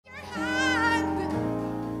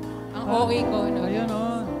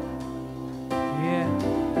no. Yeah.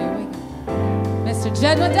 Here we go. Mr.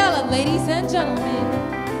 Jed Madela, ladies and gentlemen.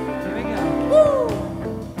 Here we go. Woo!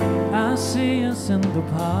 I see us in the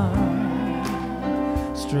park,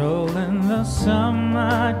 strolling the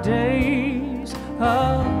summer days,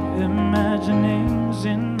 of imaginings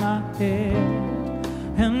in my head,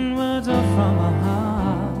 and words are from our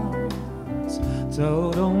hearts,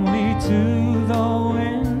 told only to the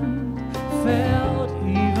wind, felt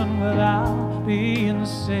even without being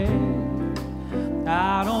said.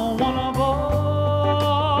 I don't wanna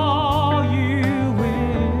bore you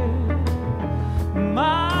with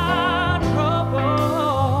my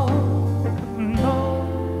trouble, no,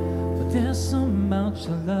 but there's something about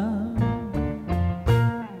your love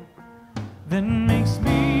that makes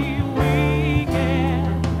me weak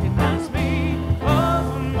and it knocks me off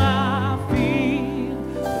my feet.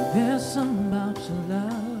 There's something about your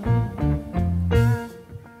love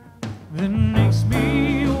that makes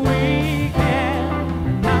me weak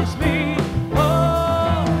and knocks me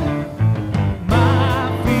off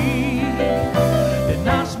my feet. It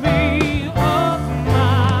knocks me off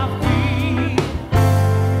my feet.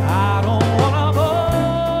 I don't wanna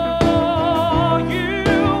bore you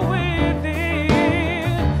with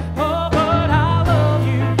it, oh, but I love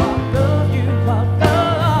you, I love you, I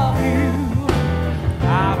love you. I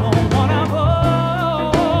don't wanna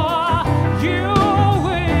bore you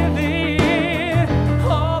with it,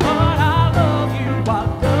 oh, but I love you, I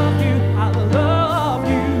love you, I love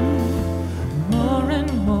you more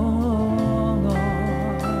and more.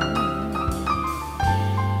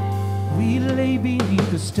 We lay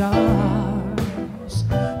beneath the stars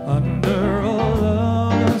under a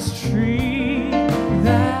lover's tree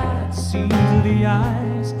that sees the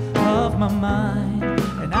eyes of my mind,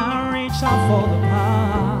 and I reach out for the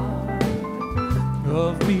part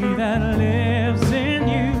of me that lives in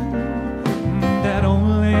you, that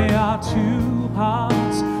only our two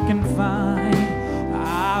hearts can find.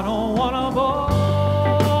 I don't wanna bore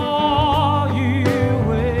you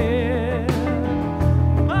with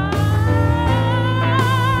my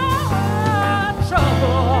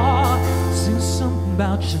trouble. There's something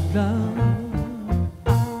about your love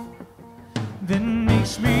that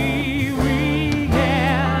makes me weak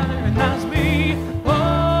and knocks me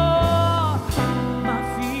off my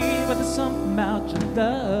feet. But there's something about your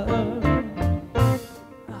love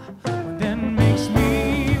that makes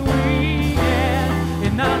me weak and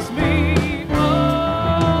it knocks me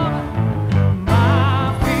off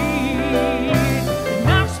my feet. It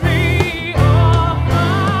knocks me off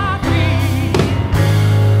my feet.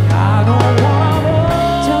 I don't wanna bore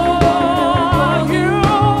you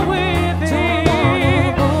with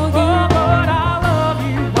it, oh, but I love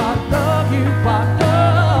you, I love you, I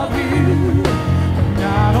love you. I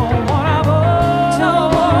don't wanna bore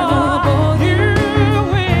you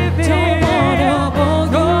with it, oh,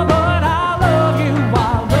 but I love you, I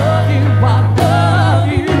love you, I love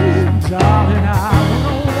you. Darling, I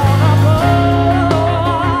don't wanna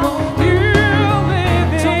bore you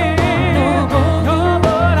with it, oh,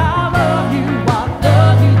 but I love you, I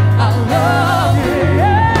love you, I love you.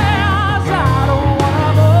 Yes, I don't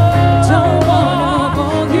wanna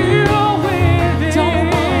bore you with it, oh,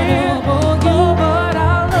 but I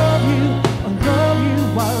love you, I love you,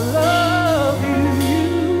 I love you.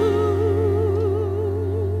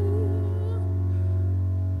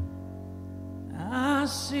 I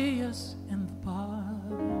see us in the park.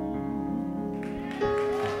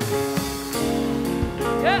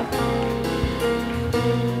 Yeah.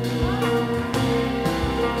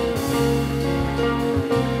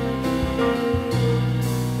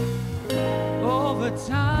 Over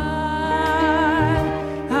time,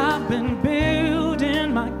 I've been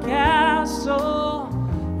building my castle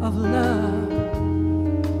of love,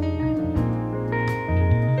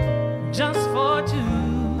 just for two.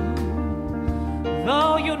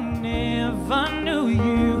 Though you never knew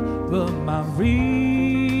you were my reason,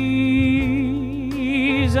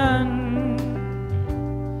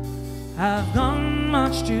 I've gone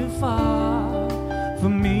much too far for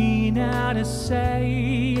me now to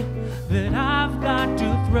say that I've got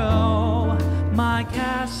to throw my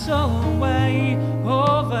castle away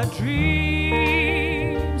over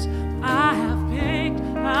dreams I have picked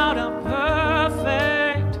out a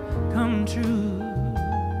perfect come true.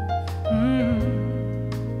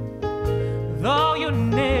 Though you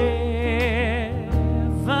never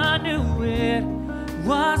knew it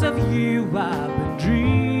was of you I've been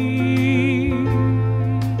dreaming.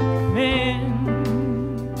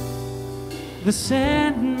 The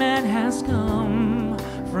Sandman has come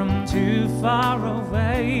from too far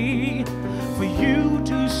away for you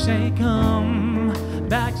to say come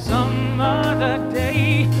back some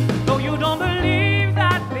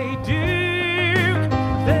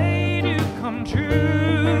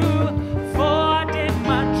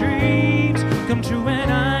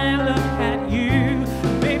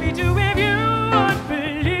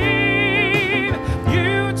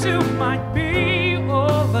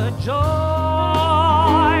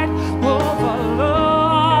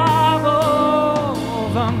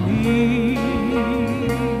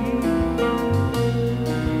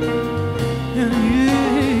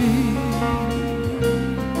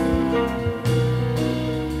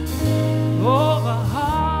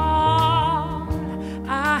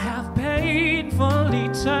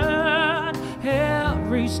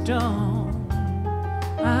every stone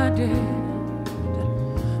I did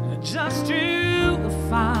just to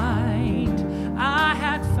find I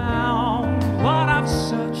had found what I've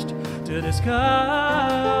searched to discover.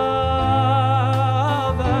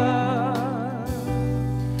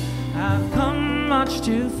 I've come much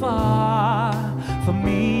too far for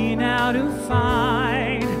me now to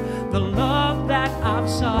find the love that I've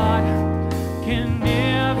sought can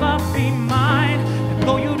never be mine. And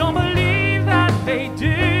though you don't believe that they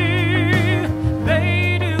do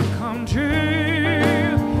come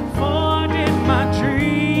true. For did my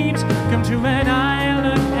dreams come true when I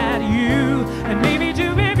look at you? And maybe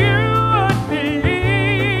too if you would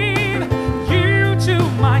believe, you too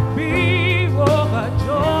might be overjoyed.